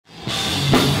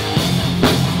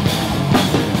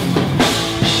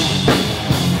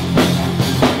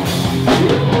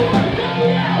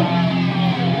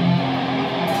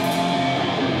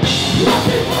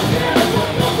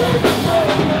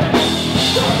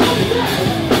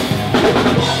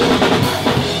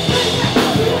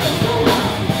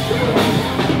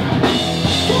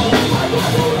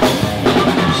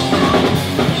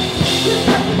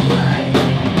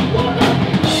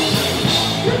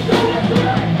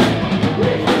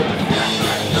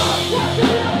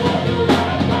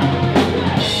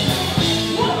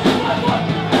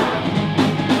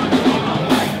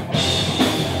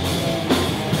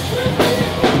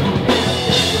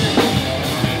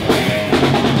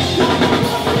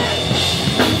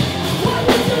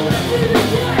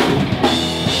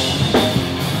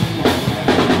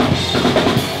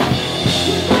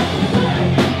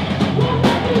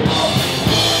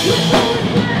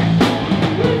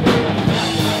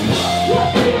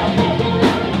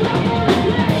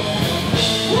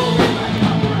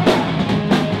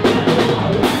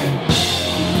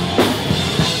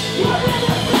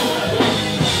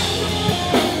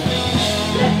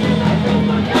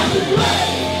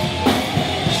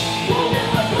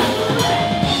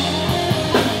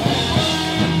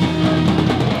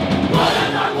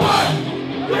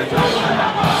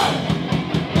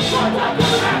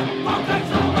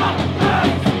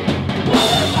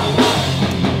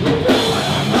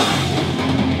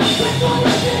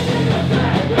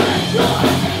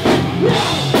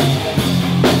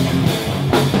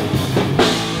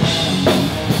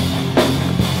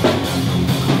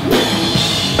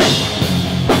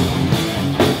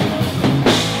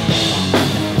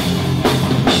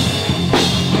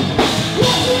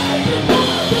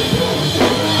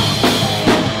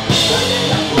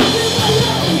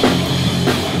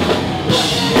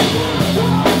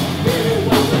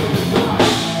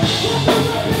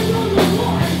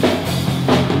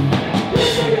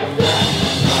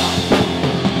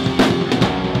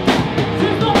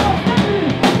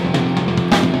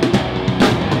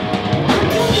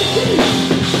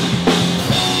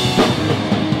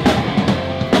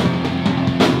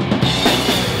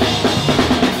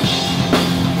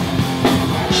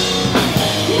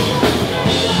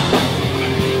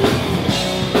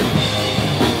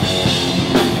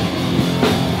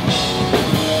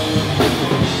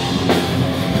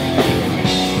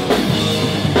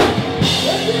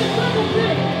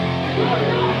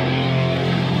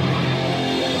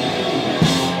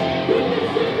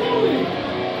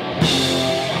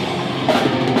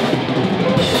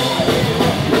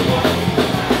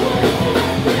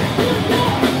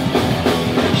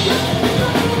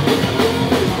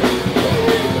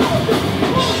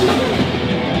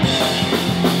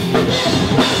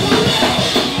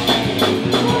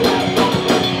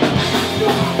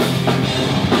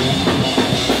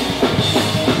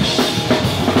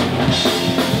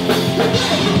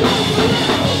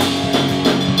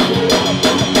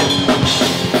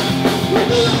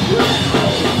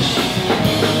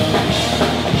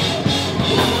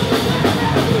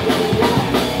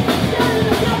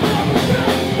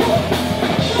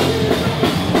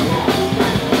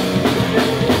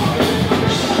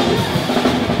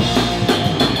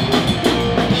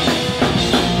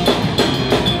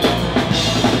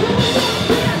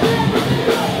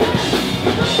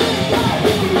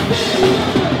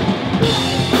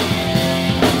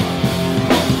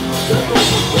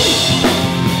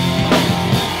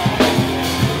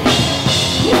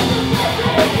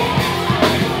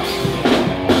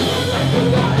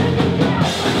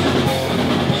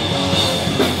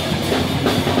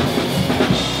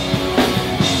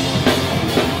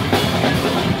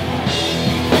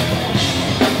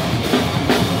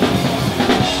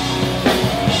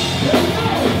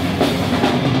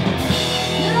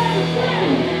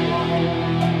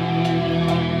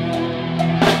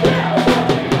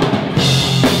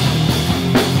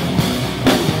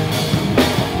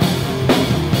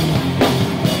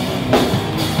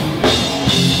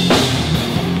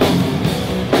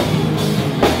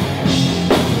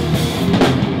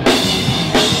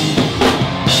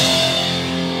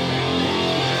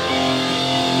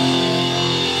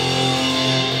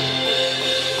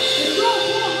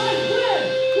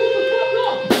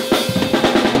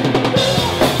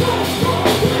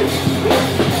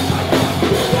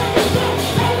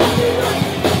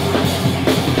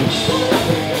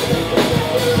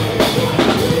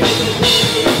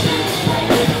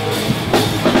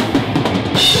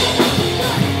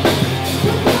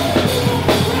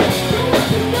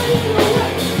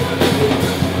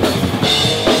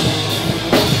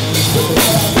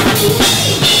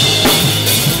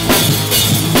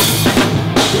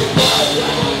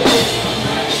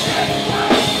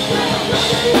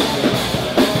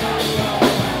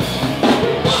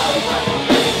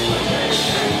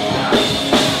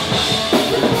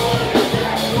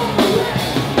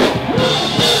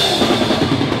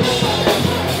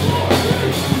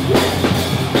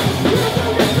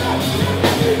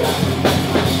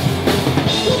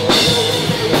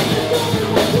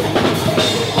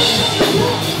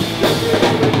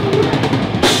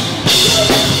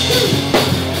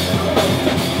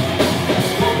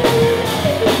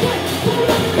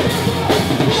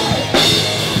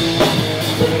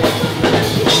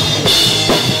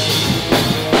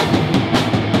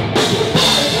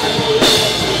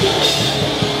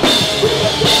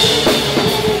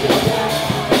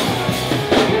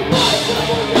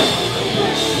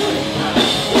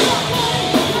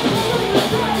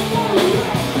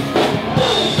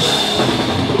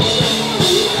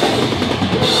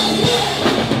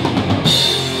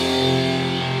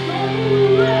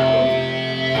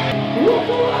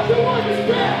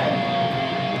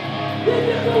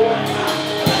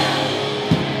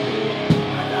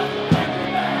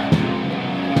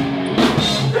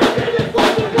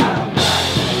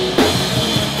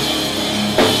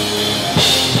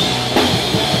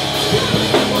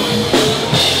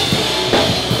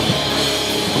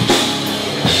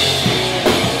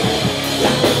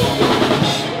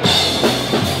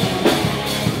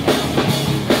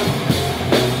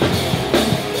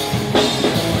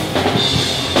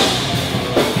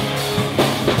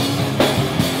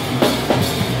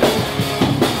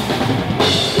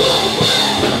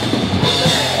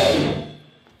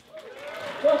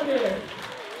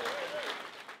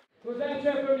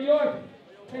from New York.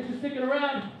 Thanks for sticking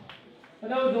around. I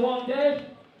know it was a long day.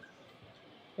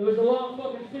 It was a long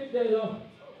fucking sick day though.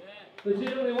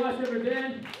 Legitimately watched every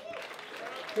band.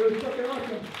 It was fucking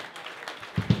awesome.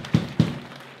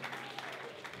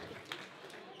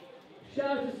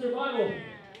 Shout out to Survival.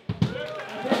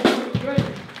 I think it was great.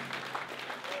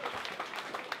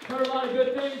 Heard a lot of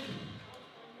good things.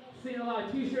 Seen a lot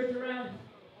of t-shirts around.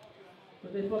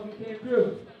 But they fucking came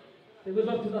through. They live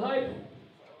up to the hype.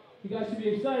 You guys should be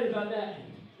excited about that.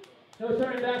 No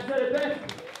turning back, said it best.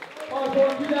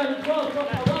 Hardcore 2012,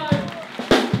 fucking alive.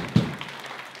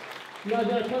 You guys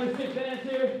got a ton of sick bands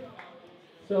here.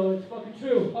 So it's fucking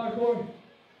true. Hardcore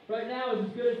right now is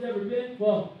as good as it's ever been.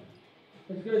 Well,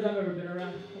 as good as I've ever been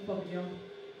around. I'm fucking young.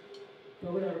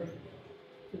 But whatever.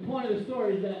 The point of the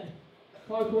story is that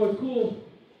hardcore is cool.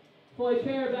 If all you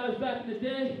care about is back in the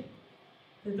day,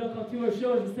 then don't come to our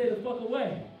shows and stay the fuck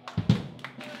away.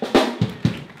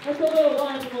 That's a little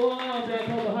line from a Long Island band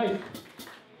called The Hype.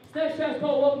 This next track's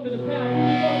called Welcome to the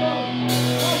Pound.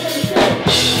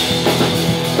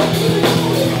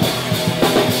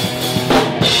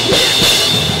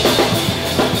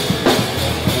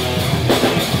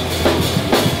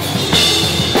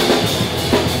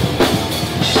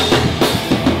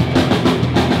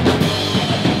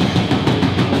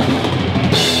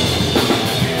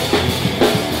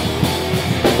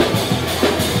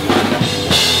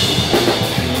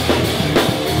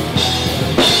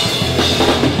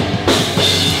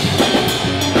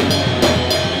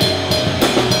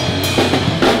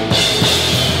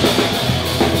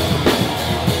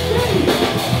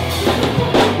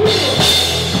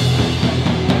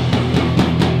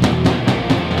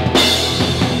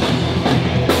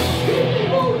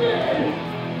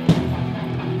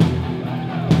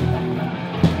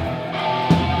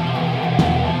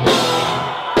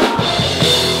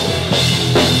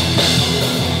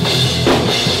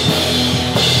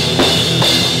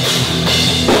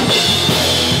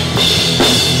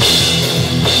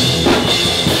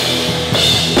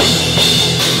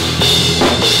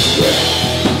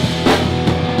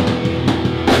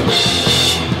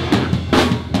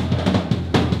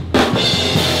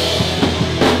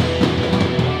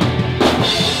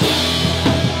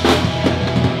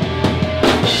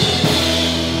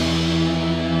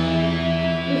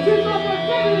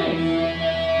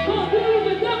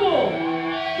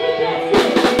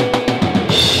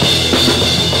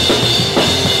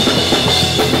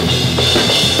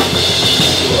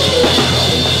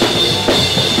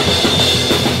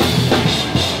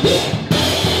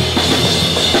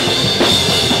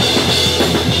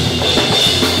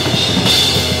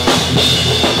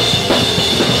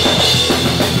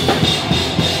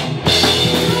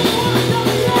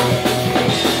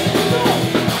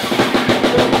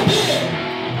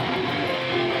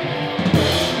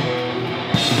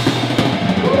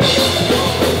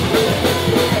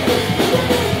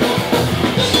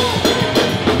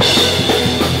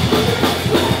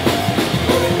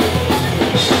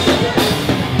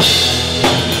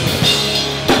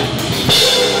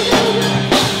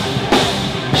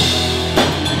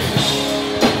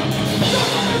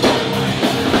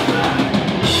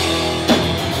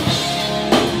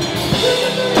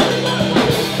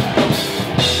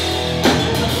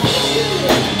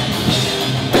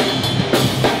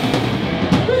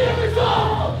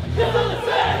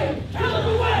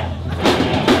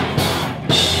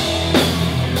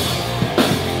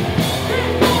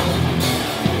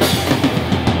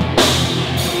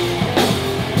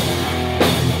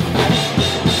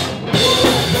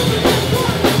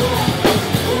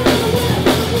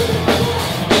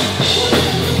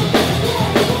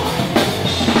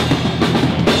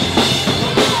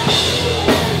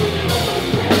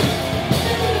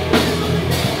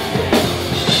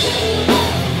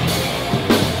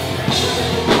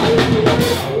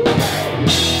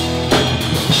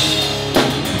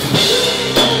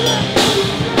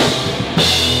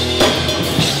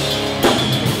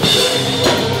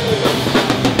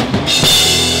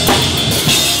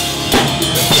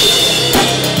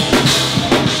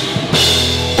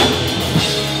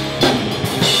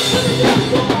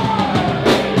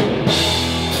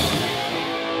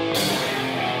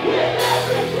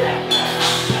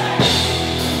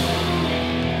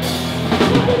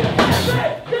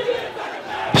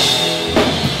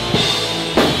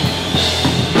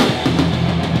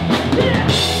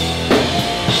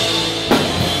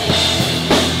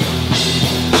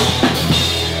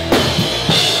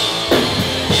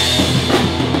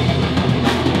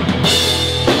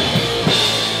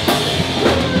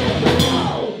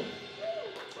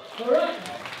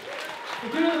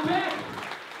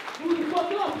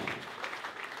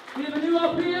 We have a new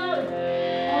LP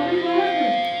out.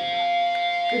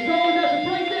 If someone's at the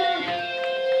breakdown,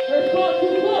 let's call it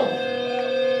too close.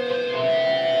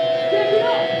 Step it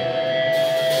up.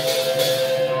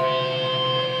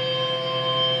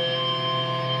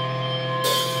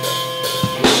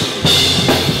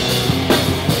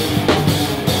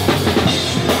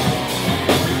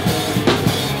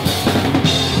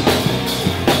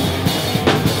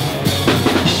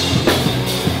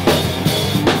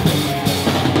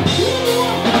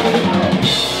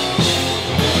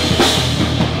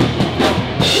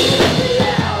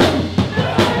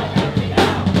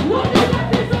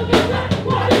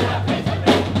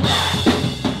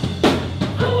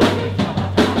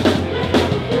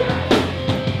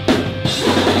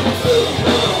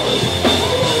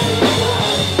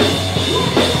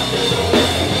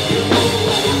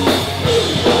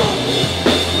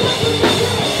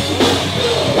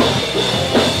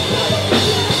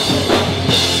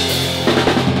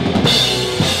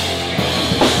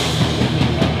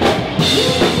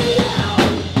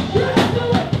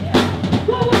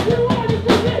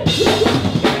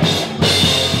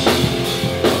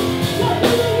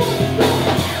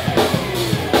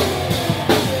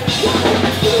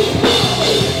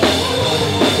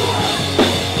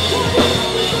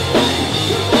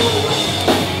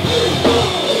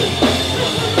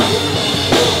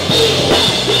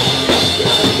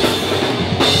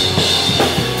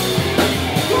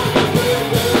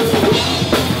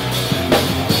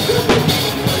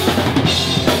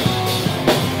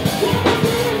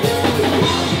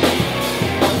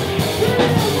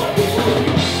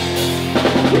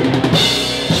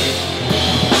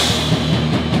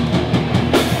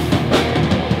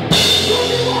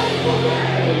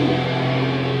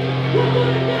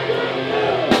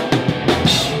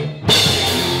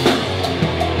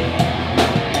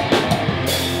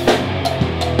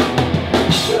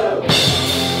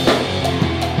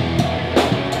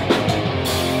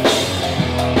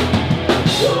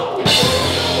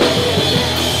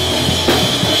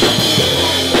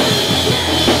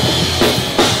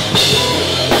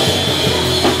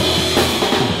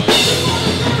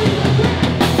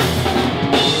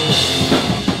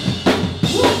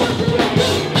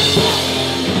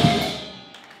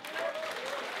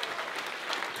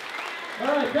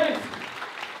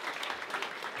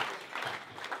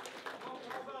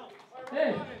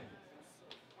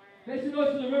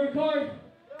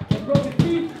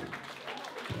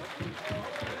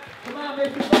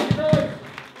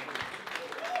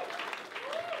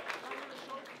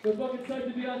 We're fucking psyched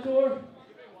to be on tour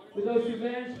with those two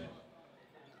bands.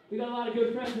 We got a lot of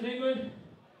good friends in England,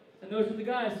 and those are the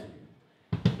guys.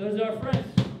 Those are our friends.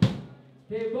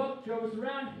 Dave Buck drove us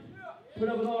around, put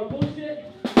up with all our bullshit.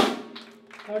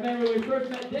 I remember when we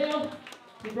first met Dale,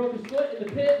 he broke his foot in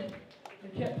the pit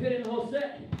and kept pitting the whole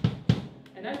set.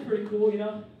 And that's pretty cool, you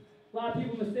know. A lot of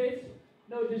people in the States,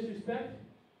 no disrespect,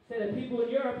 say that people in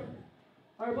Europe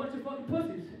are a bunch of fucking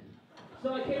pussies.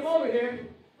 So I came over here,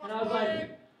 and I was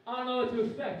like, I don't know what to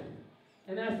expect.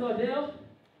 And then I saw Dale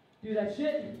do that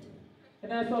shit,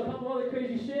 and then I saw a couple other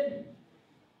crazy shit,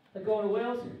 like going to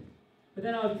Wales. But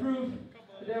then I was proved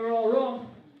that they were all wrong.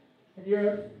 And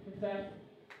Europe, in fact,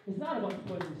 is not a bunch of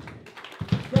pussies.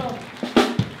 So,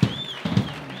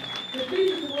 the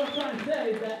thesis of what I'm trying to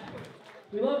say is that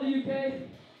we love the UK,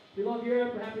 we love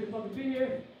Europe, we're happy to fucking be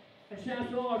here, and shout out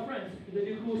to all our friends, because they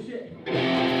do cool shit.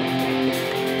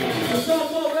 So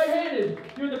softball right-handed,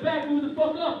 you're in the back, move the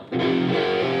fuck up.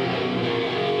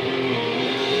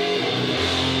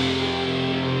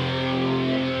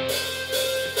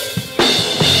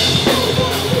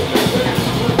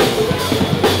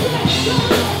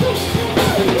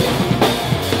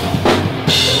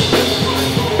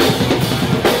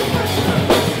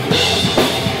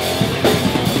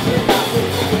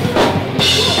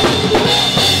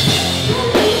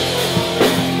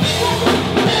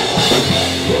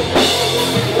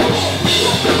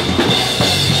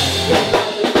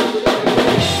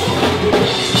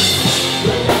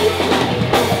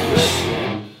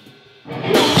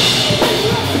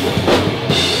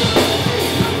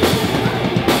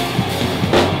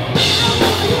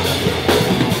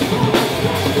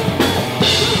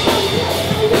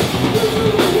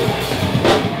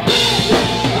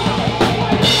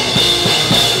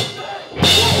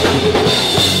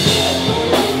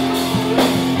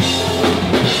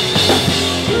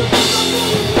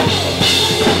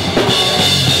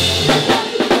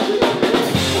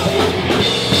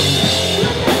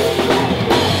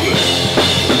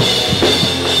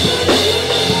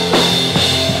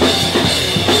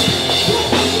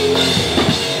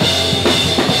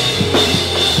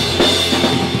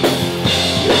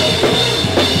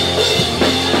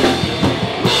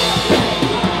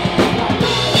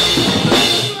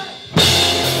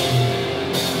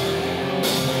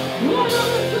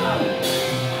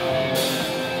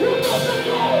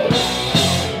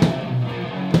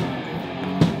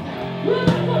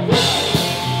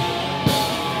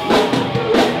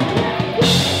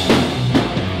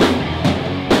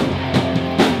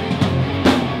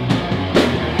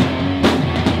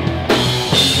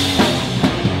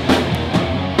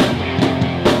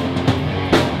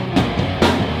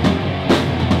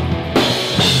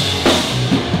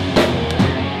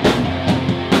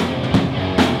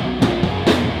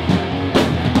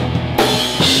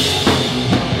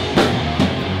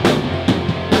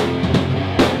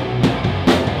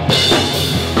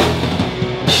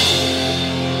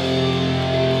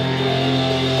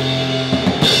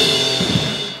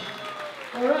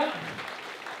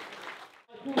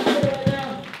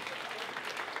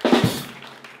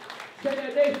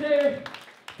 naysayer,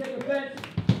 take offense.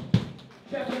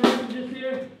 Checking the messages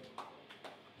here.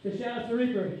 So shout out to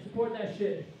Reaper, support that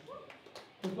shit.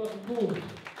 It's fucking cool.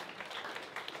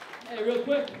 Hey, real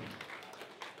quick,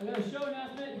 I got a show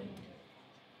announcement.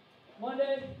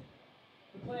 Monday,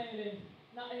 we're playing in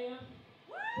Nottingham.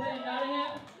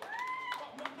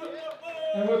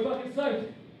 And we're fucking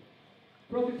psyched.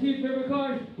 Broken Teeth, River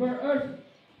Card, Burnt Earth,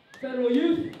 Federal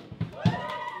Youth.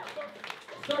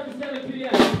 Starts at 7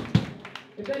 p.m.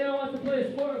 If anyone wants to play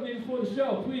a sport with me before the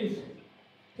show, please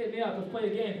hit me up. Let's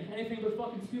play a game. Anything but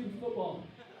fucking stupid football.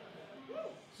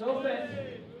 So offense.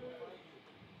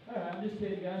 Alright, I'm just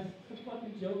kidding, guys. It's a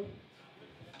fucking joke.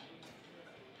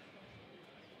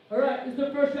 Alright, this is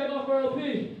the first track off our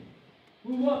LP.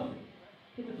 Move up.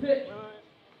 Hit the pit.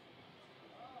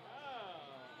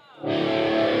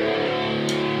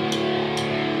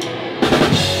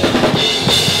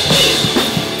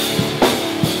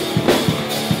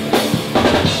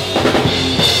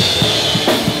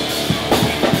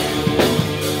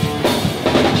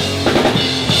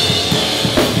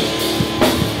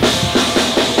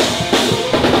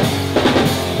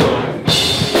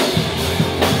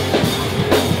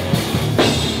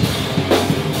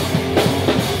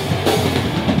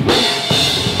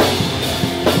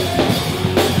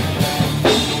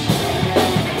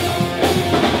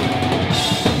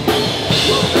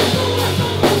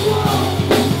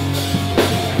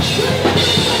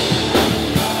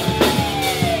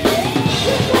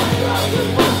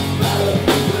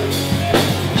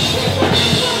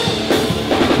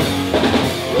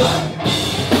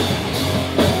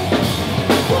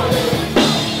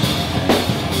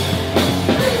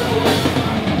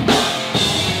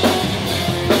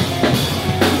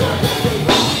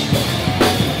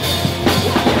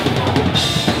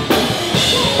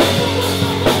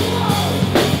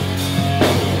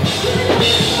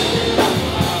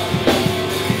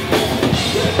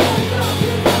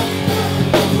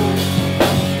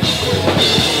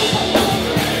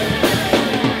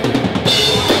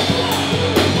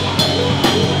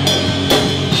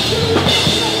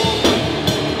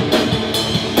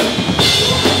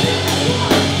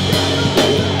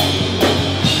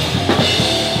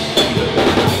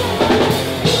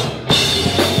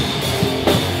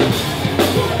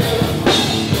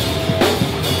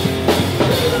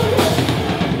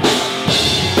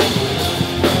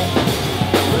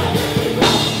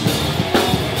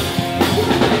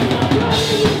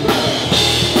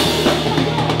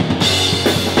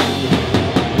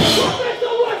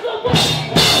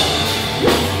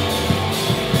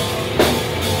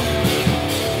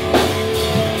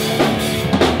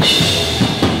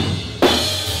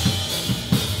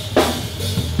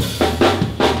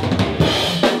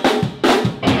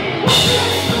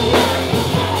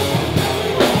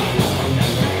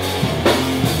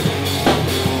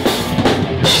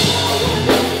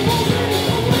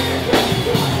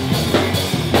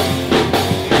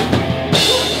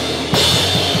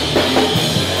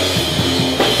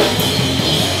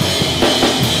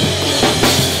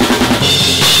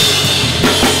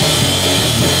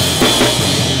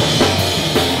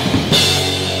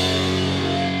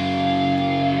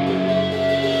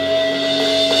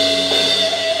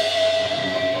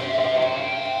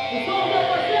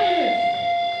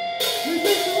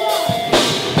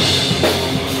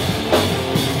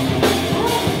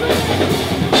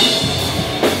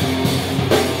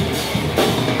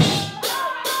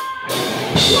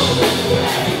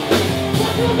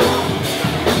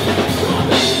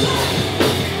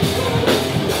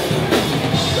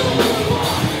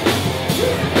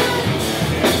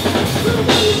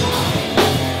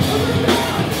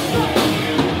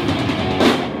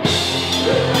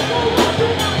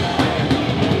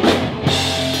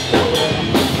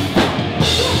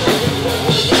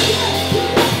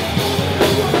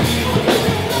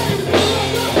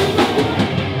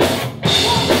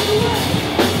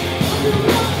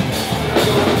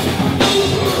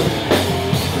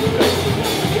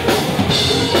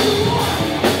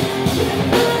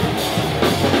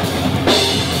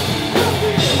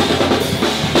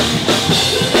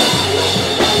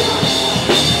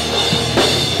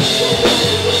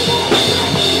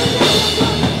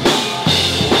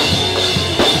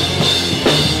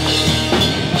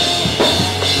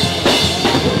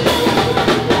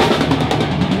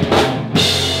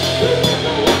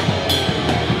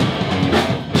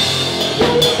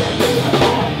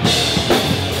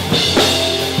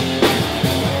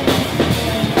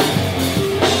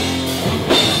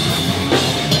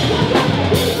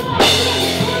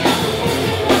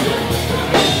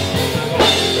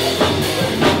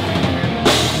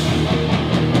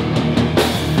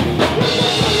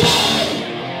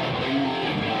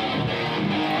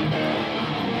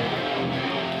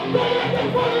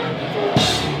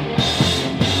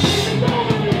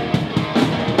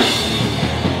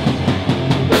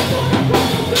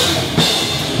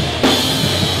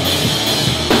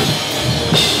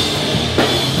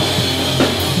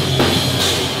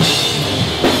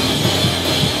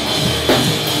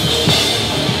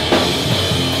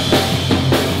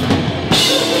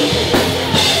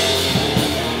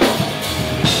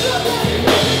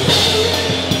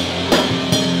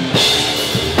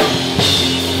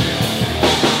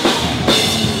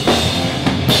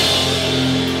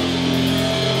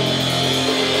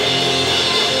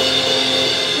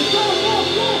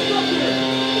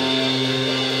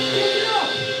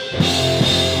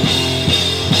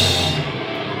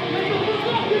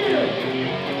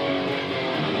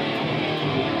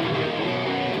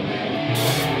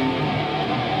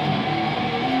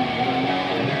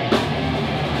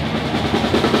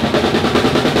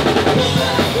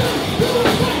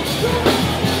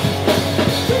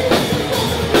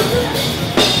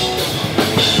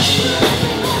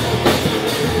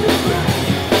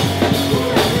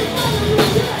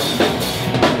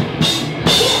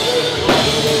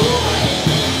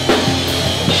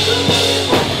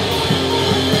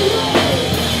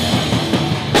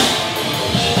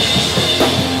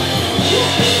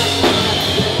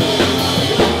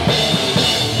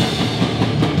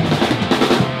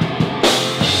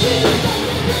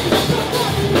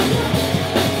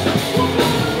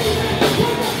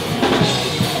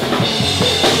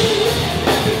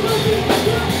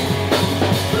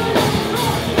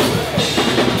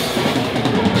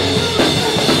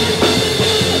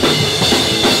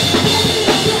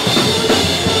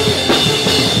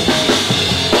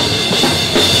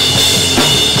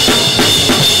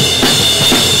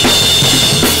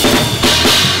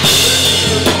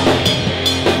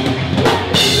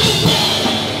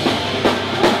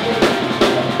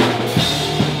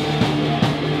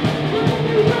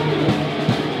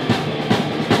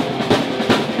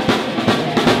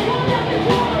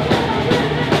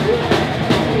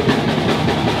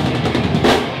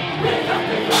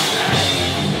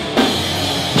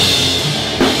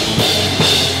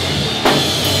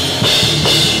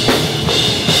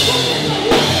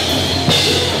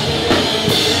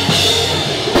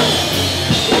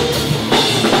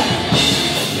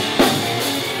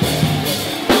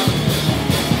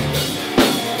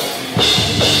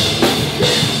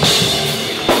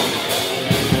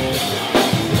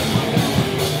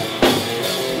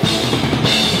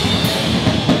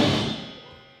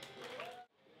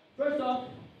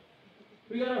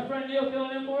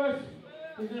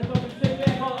 He's in a fucking sick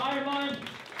band called Iron Mind.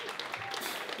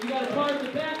 We got a card in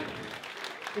the back.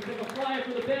 It's like a flyer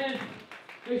for the band.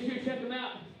 Make sure you check them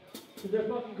out, because they're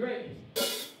fucking great.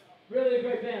 Really a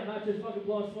great band. I'm not just fucking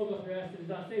blowing smoke up your ass because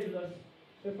he's on stage with us.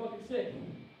 They're fucking sick.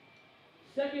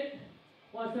 Second,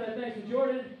 I want to send a thanks to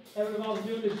Jordan, everyone involved in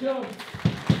doing this show.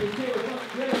 This tour was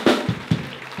fucking great.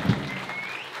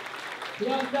 We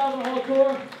haven't found the whole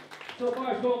tour. So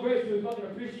far it's going great, so we fucking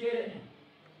appreciate it.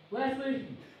 Lastly,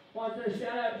 I want to send a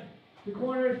shout out to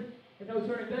Corners and No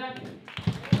Turning Back.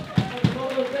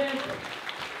 Both those bands.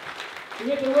 We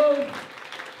hit the road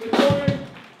with Corners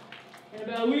in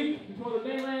about a week before the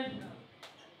mainland.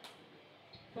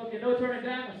 Fucking No Turning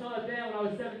Back. I saw that band when I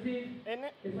was 17.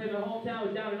 They played in my hometown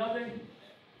with Down to Nothing.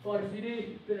 Bought a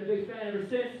CD. Been a big fan ever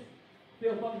since.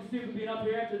 Feel fucking stupid being up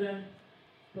here after them.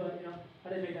 But, you know, I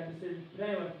didn't make that decision. But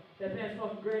anyway, that band's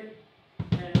fucking great.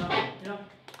 And, you know,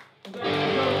 I'm glad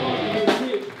you started talking to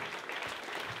me.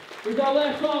 This is our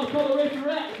last song. It's called The Racer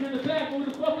Rat. If you're in the back, move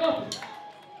the fuck up.